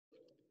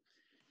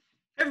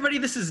Everybody,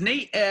 this is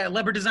Nate at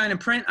Leber Design and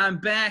Print. I'm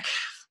back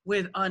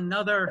with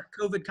another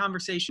COVID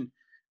conversation.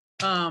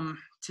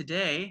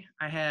 Today,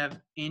 I have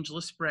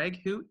Angela Sprague,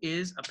 who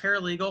is a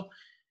paralegal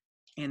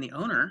and the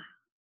owner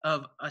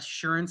of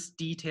Assurance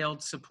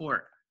Detailed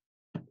Support.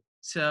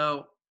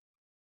 So,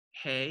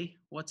 hey,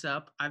 what's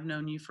up? I've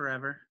known you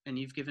forever, and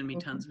you've given me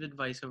tons of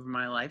advice over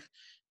my life.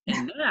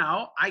 And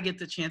now I get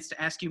the chance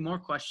to ask you more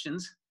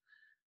questions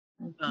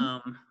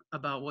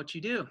about what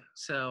you do.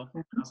 So,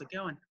 how's it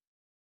going?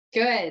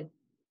 Good.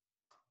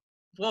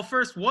 Well,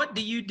 first, what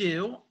do you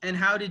do and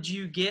how did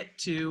you get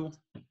to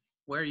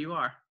where you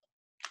are?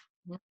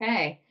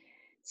 Okay.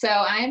 So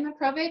I'm a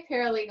probate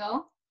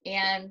paralegal,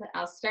 and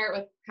I'll start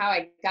with how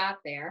I got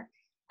there.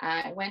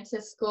 I went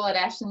to school at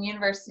Ashland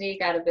University,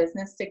 got a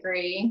business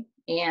degree,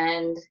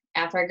 and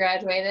after I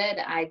graduated,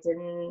 I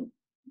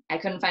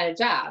couldn't find a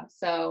job.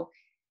 So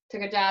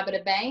took a job at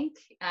a bank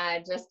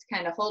just to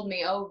kind of hold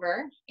me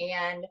over.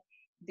 And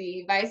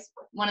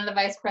one of the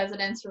vice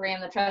presidents who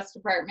ran the trust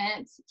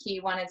department, he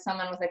wanted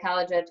someone with a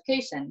college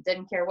education.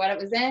 Didn't care what it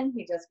was in,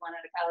 he just wanted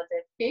a college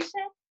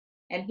education.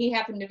 And he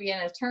happened to be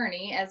an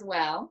attorney as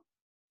well.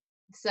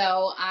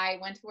 So I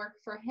went to work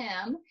for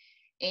him,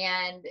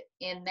 and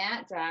in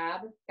that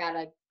job, got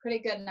a pretty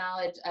good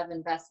knowledge of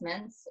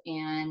investments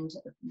and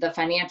the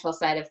financial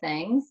side of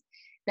things.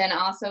 Then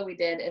also we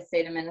did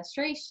estate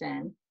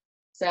administration.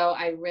 So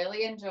I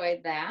really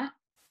enjoyed that.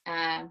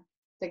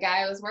 The guy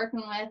I was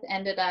working with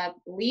ended up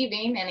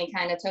leaving, and he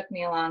kind of took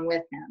me along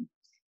with him.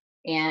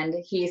 And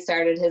he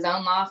started his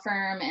own law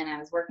firm, and I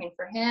was working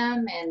for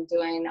him and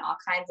doing all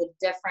kinds of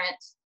different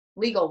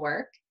legal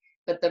work.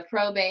 But the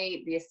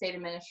probate, the estate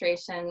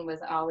administration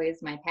was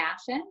always my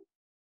passion.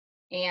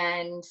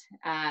 And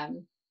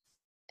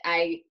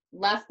I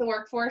left the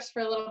workforce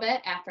for a little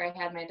bit after I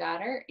had my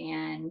daughter,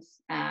 and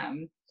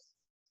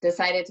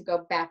decided to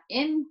go back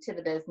into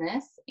the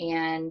business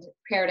and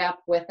paired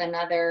up with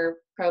another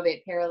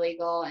probate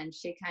paralegal, and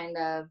she kind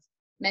of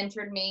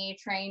mentored me,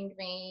 trained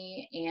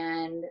me.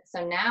 And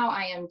so now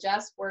I am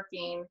just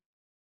working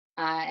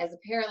as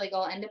a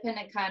paralegal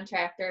independent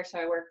contractor. So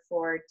I work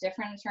for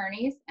different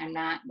attorneys. I'm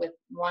not with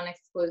one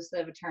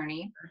exclusive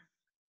attorney,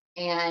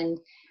 and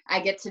I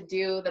get to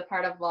do the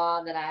part of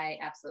law that I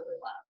absolutely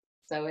love.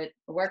 So it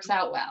works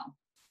out well.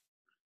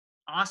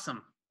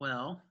 Awesome.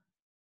 Well,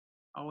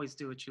 always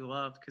do what you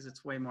love because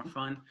it's way more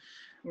fun.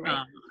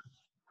 Right.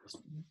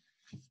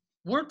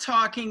 We're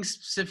talking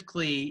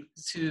specifically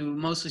to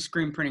mostly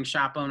screen printing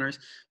shop owners,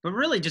 but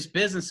really just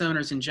business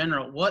owners in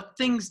general. What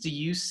things do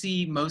you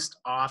see most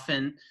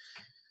often,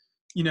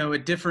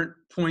 at different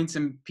points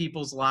in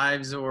people's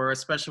lives, or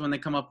especially when they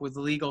come up with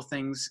legal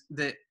things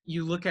that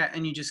you look at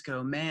and you just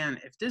go, man,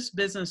 if this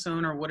business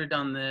owner would have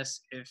done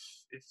this, if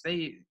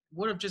they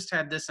would have just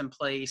had this in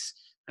place,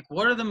 like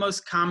what are the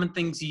most common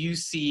things you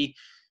see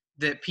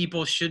that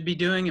people should be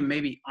doing and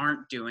maybe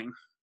aren't doing?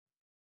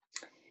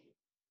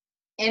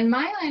 In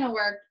my line of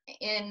work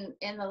in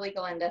the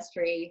legal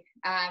industry,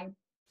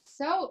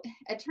 so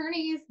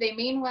attorneys, they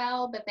mean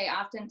well, but they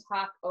often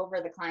talk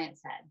over the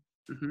client's head.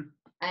 Mm-hmm.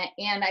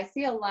 And I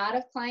see a lot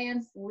of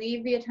clients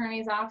leave the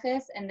attorney's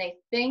office and they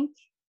think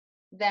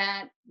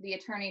that the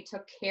attorney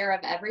took care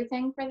of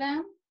everything for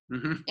them.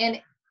 Mm-hmm.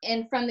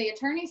 And from the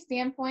attorney's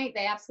standpoint,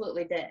 they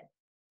absolutely did.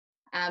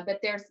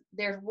 But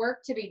there's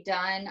work to be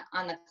done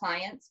on the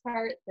client's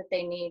part that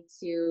they need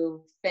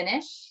to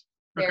finish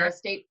their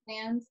estate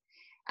plans.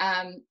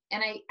 And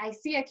I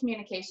see a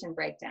communication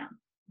breakdown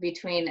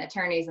between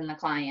attorneys and the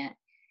client.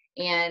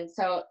 And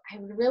so I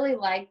would really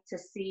like to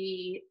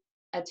see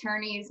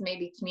attorneys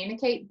maybe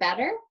communicate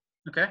better,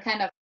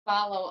 kind of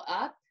follow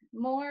up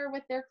more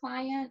with their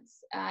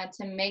clients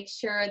to make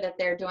sure that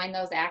they're doing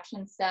those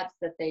action steps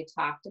that they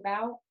talked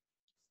about.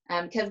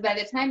 Because by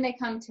the time they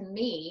come to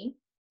me,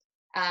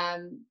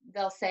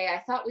 they'll say,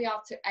 I thought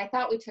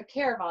we took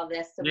care of all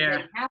this, so we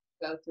didn't have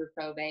to go through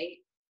probate.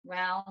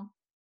 Well,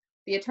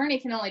 the attorney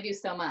can only do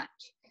so much.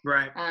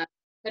 Right.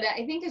 But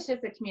I think it's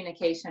just a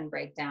communication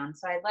breakdown.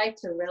 So I'd like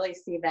to really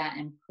see that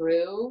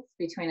improve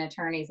between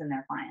attorneys and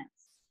their clients.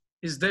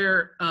 Is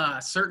there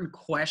certain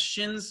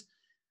questions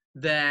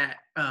that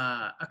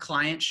a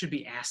client should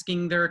be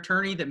asking their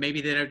attorney that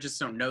maybe they just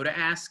don't know to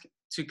ask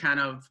to kind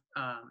of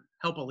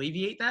help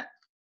alleviate that?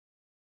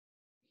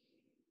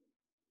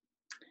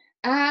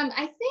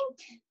 I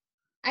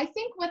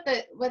think what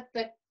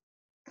the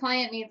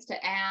client needs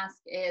to ask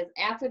is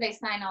after they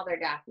sign all their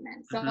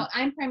documents. So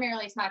I'm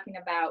primarily talking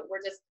about,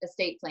 we're just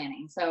estate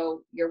planning.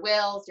 So your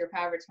wills, your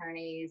power of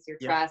attorneys, your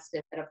trust,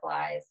 if it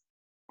applies.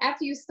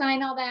 After you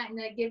sign all that and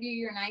they give you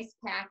your nice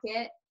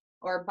packet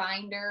or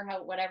binder,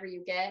 whatever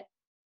you get,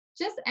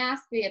 just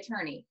ask the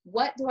attorney,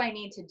 what do I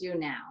need to do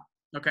now?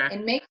 Okay.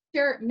 And make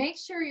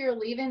sure you're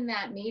leaving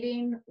that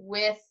meeting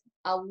with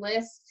a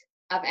list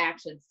of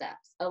action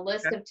steps, a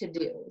list of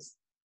to-dos.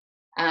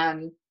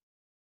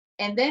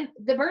 And then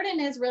the burden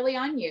is really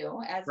on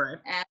you as the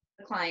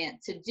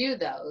client to do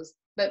those,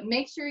 but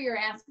make sure you're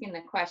asking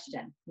the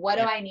question, what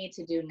do I need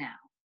to do now?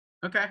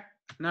 Okay.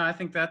 No, I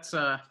think that's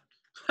I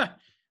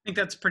think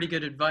that's pretty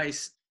good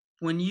advice.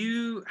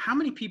 how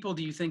many people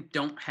do you think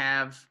don't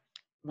have,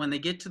 when they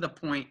get to the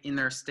point in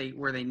their estate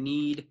where they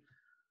need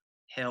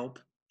help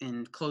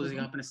in closing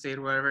Mhm. up an estate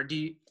or whatever,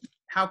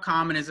 how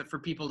common is it for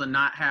people to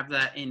not have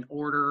that in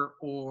order,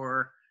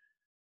 or,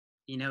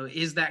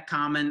 is that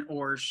common,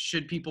 or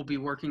should people be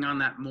working on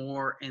that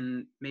more,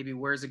 and maybe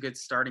where's a good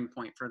starting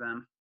point for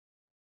them?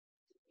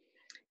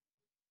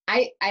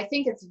 I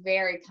think it's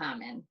very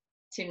common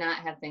to not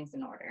have things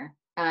in order.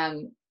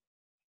 I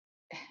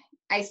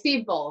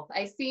see both.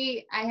 I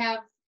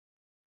have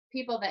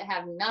people that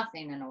have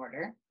nothing in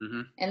order.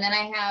 Mm-hmm. And then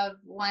I have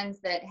ones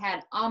that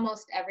had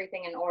almost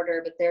everything in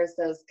order, but there's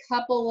those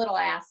couple little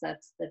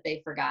assets that they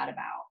forgot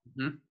about.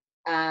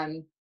 Mm-hmm.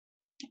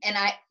 And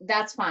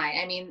that's fine.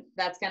 I mean,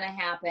 that's going to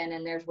happen,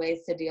 and there's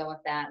ways to deal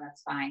with that. And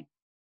that's fine.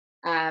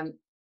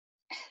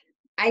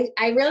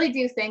 I really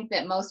do think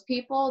that most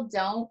people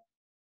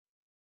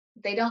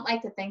they don't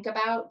like to think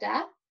about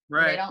death. And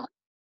Right.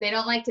 they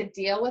don't like to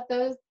deal with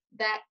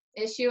that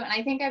issue. And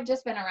I think I've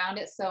just been around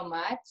it so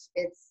much.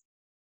 It's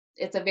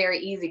a very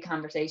easy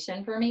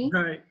conversation for me.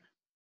 Right.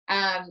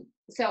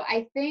 So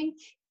I think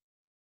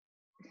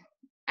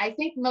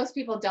most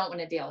people don't want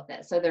to deal with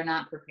it, so they're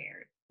not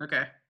prepared.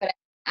 Okay. But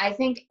I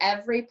think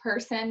every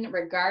person,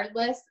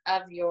 regardless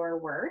of your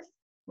worth,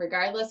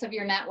 regardless of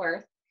your net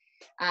worth,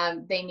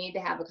 they need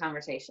to have a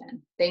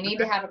conversation. They need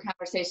to have a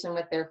conversation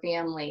with their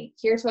family.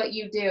 Here's what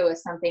you do if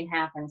something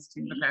happens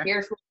to me. Okay.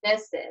 Here's what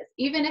this is.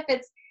 Even if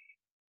it's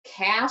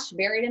cash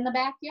buried in the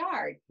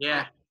backyard.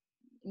 Yeah.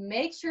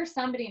 Make sure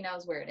somebody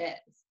knows where it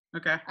is.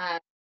 Okay.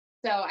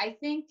 So I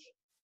think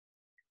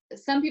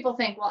some people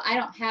think, well, I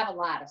don't have a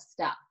lot of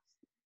stuff.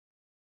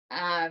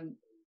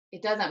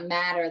 It doesn't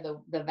matter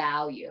the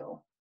value.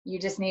 You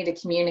just need to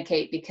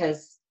communicate,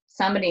 because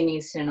somebody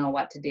needs to know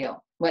what to do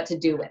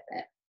with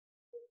it.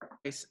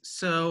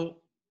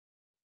 So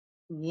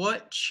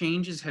what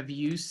changes have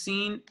you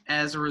seen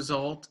as a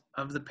result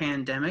of the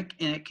pandemic?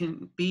 And it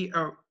can be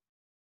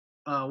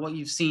what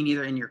you've seen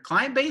either in your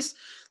client base,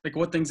 like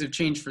what things have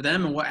changed for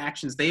them and what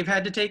actions they've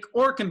had to take,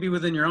 or it can be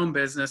within your own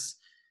business,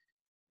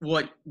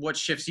 what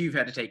shifts you've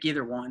had to take,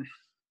 either one.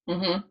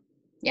 Mm-hmm.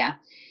 Yeah.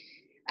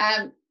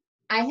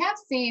 I have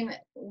seen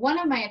one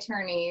of my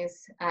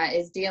attorneys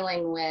is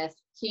dealing with,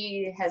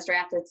 he has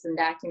drafted some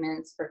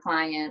documents for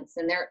clients,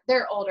 and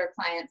they're older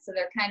clients, so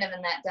they're kind of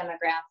in that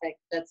demographic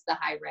that's the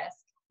high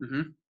risk.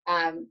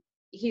 Mm-hmm.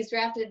 He's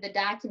drafted the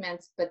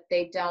documents, but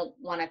they don't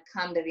want to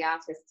come to the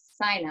office to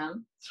sign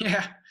them.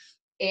 Yeah.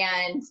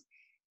 And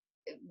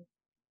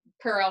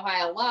per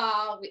Ohio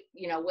law,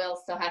 will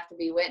still have to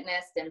be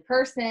witnessed in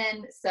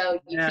person, so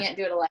you can't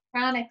do it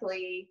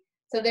electronically.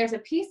 So there's a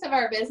piece of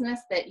our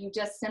business that you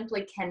just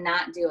simply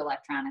cannot do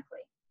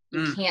electronically.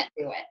 You can't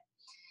do it.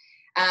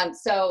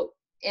 So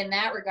in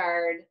that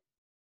regard,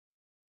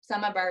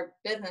 some of our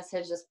business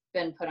has just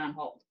been put on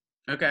hold.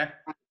 Okay.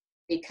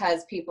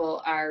 Because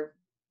people are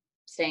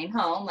staying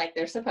home like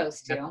they're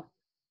supposed to.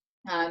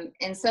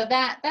 And so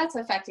that's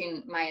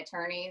affecting my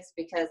attorneys,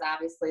 because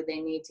obviously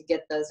they need to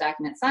get those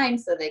documents signed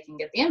so they can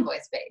get the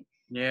invoice paid.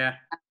 Yeah.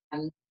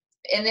 And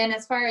then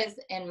as far as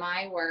in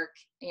my work,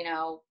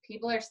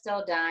 people are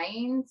still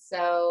dying.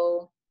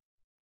 So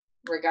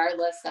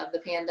regardless of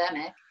the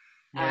pandemic,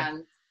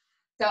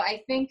 so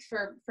I think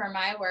for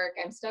my work,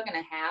 I'm still going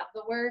to have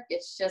the work.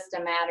 It's just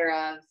a matter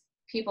of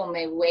people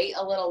may wait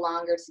a little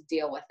longer to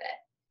deal with it.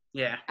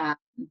 Yeah.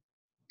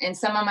 And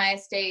some of my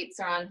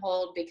estates are on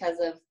hold because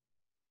of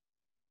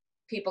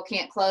people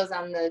can't close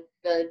on the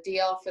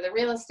deal for the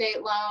real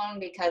estate loan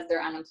because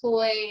they're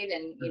unemployed,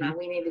 and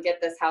we need to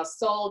get this house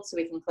sold so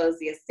we can close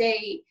the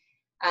estate.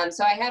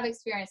 So I have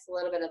experienced a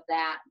little bit of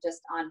that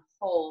just on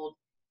hold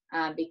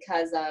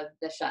because of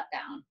the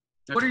shutdown.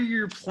 What are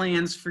your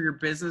plans for your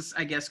business,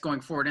 I guess, going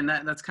forward? And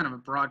that's kind of a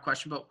broad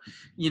question, but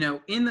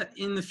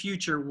in the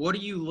future, what are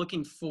you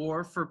looking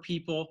for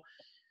people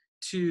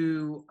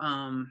to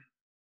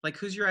like,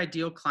 who's your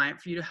ideal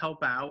client for you to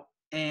help out?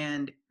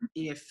 And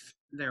if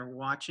they're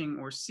watching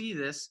or see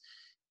this,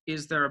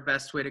 is there a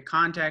best way to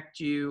contact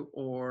you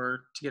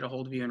or to get a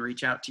hold of you and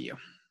reach out to you?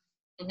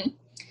 Mm-hmm.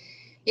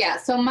 Yeah,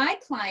 so my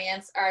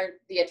clients are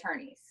the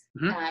attorneys.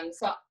 Mm-hmm.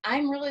 So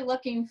I'm really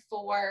looking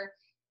for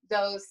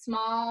those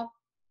small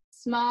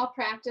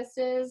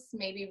practices,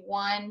 maybe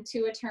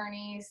 1-2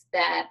 attorneys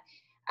that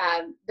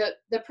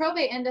the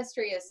probate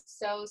industry is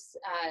so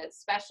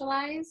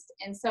specialized,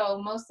 and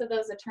so most of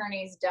those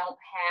attorneys don't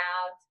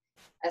have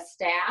a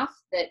staff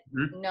that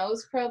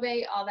knows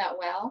probate all that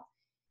well.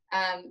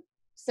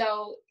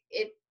 So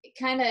it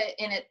kind of,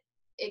 and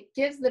it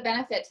gives the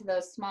benefit to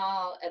those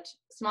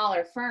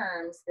smaller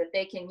firms that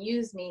they can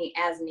use me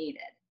as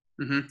needed.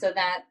 Mm-hmm. So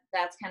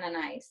that's kind of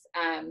nice.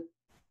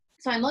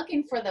 So I'm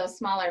looking for those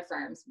smaller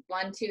firms,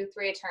 1, 2,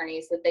 3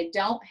 attorneys that they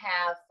don't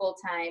have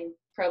full-time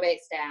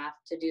probate staff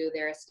to do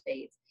their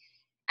estates.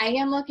 I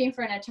am looking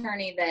for an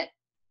attorney that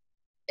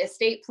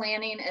estate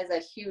planning is a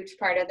huge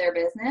part of their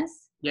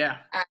business. Yeah.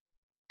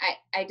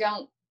 I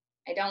don't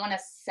want to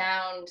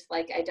sound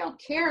like I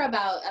don't care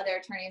about other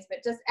attorneys,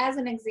 but just as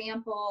an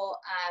example,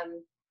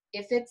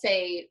 if it's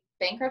a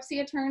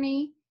bankruptcy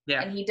attorney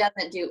Yeah. and he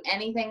doesn't do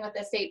anything with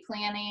estate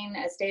planning,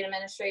 estate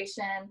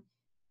administration.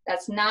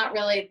 That's not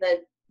really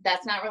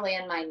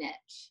in my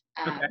niche.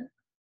 Okay.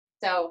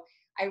 So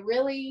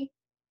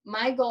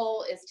my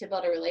goal is to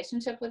build a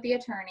relationship with the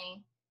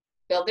attorney,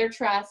 build their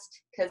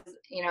trust, because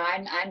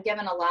I'm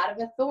given a lot of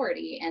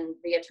authority, and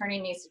the attorney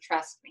needs to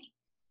trust me.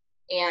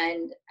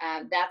 And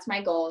that's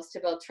my goal, is to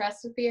build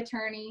trust with the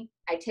attorney.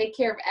 I take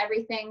care of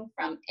everything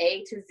from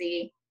A to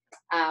Z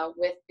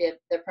with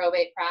the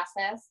probate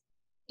process.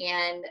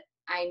 And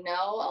I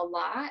know a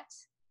lot.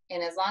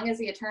 And as long as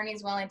the attorney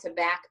is willing to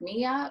back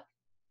me up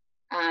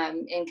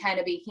and kind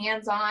of be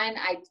hands-on,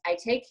 I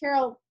take care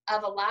of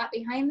a lot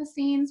behind the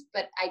scenes,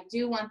 but I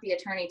do want the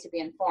attorney to be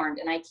informed,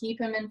 and I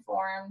keep him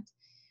informed.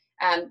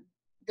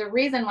 The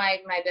reason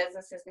why my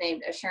business is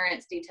named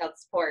Assurance Detailed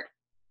Support,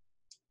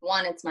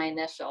 one, it's my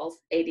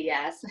initials,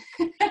 ADS,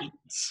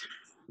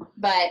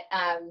 but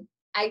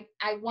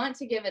I want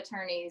to give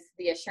attorneys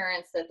the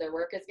assurance that their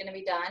work is going to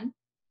be done,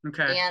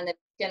 Okay. and it's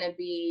going to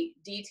be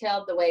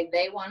detailed the way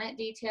they want it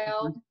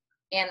detailed,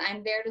 and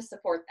I'm there to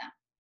support them.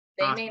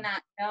 They may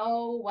not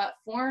know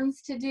what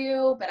forms to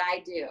do, but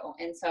I do,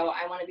 and so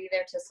I want to be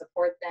there to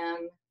support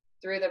them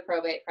through the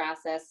probate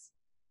process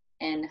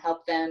and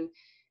help them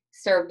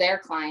serve their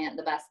client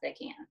the best they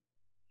can.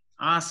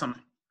 Awesome.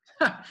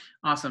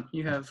 Awesome.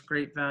 You have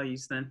great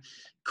values then.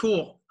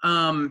 Cool.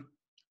 Yeah,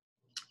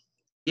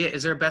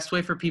 is there a best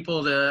way for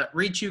people to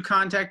reach you,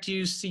 contact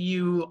you, see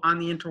you on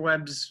the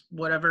interwebs,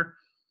 whatever?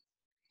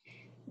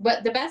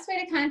 But the best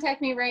way to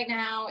contact me right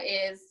now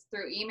is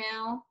through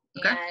email.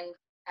 Okay. And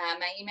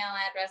my email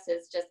address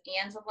is just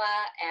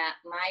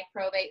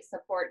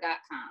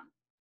angela@myprobatesupport.com.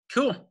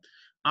 Cool.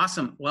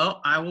 Awesome.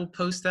 Well, I will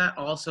post that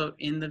also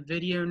in the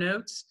video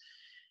notes.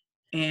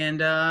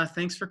 And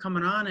thanks for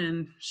coming on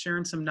and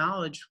sharing some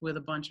knowledge with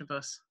a bunch of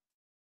us.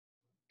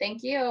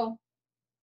 Thank you.